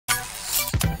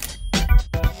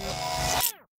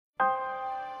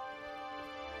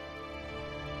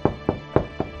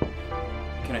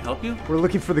help you? We're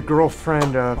looking for the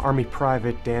girlfriend of Army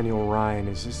Private Daniel Ryan.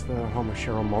 Is this the home of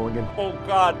Cheryl Mulligan? Oh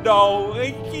God, no!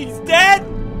 He's dead?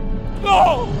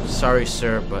 No! Sorry,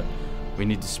 sir, but we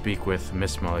need to speak with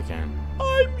Miss Mulligan.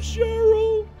 I'm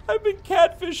Cheryl. I've been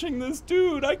catfishing this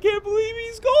dude. I can't believe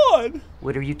he's gone.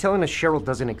 Wait, are you telling us Cheryl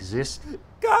doesn't exist?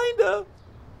 Kinda.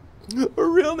 Her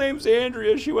real name's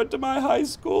Andrea. She went to my high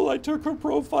school. I took her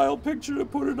profile picture to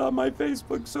put it on my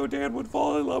Facebook so Dan would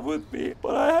fall in love with me.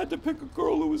 But I had to pick a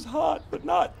girl who was hot, but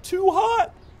not too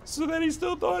hot, so that he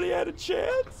still thought he had a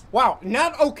chance. Wow,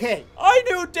 not okay. I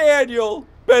knew Daniel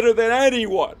better than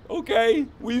anyone, okay?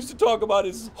 We used to talk about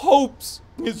his hopes,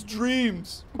 his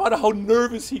dreams, about how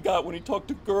nervous he got when he talked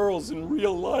to girls in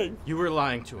real life. You were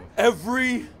lying to him.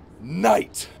 Every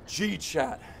night,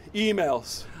 G-chat,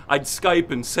 emails. I'd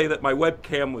Skype and say that my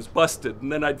webcam was busted, and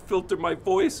then I'd filter my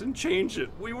voice and change it.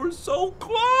 We were so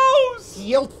close!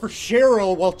 He yelled for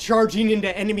Cheryl while charging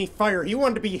into enemy fire. He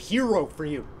wanted to be a hero for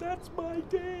you. That's my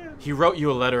dad. He wrote you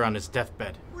a letter on his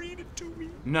deathbed. Read it to me.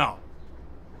 No.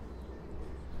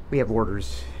 We have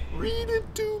orders. Read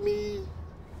it to me.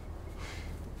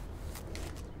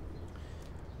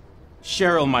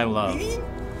 Cheryl, my love.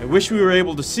 I wish we were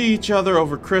able to see each other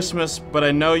over Christmas, but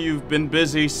I know you've been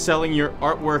busy selling your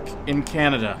artwork in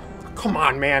Canada. Come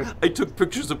on, man. I took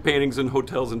pictures of paintings in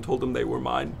hotels and told them they were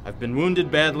mine. I've been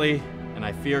wounded badly, and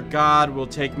I fear God will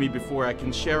take me before I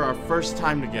can share our first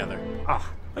time together.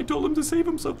 I told him to save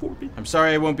himself for me. I'm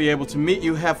sorry I won't be able to meet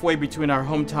you halfway between our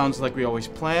hometowns like we always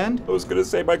planned, I was gonna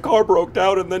say my car broke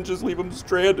down and then just leave him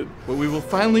stranded. but we will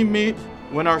finally meet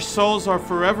when our souls are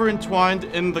forever entwined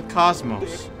in the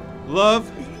cosmos. Love,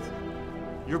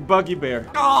 your Buggy Bear.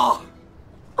 Ah!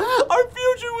 Our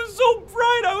future was so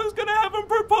bright, I was gonna have him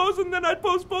propose and then I'd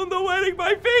postpone the wedding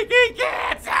by faking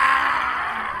cancer!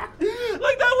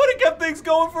 Like that would've kept things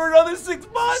going for another 6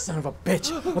 months! Son of a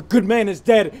bitch. A good man is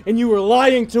dead, and you were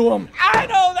lying to him. I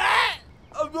know that!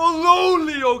 I'm so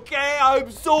lonely, okay?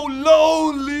 I'm so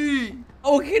lonely!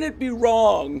 Oh, can it be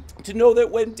wrong to know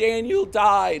that when Daniel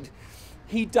died,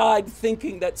 he died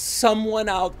thinking that someone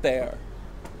out there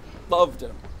loved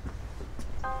him?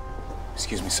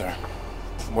 Excuse me, sir.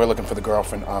 We're looking for the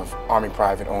girlfriend of Army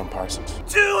Private Owen Parsons.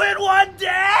 2 in 1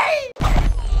 day?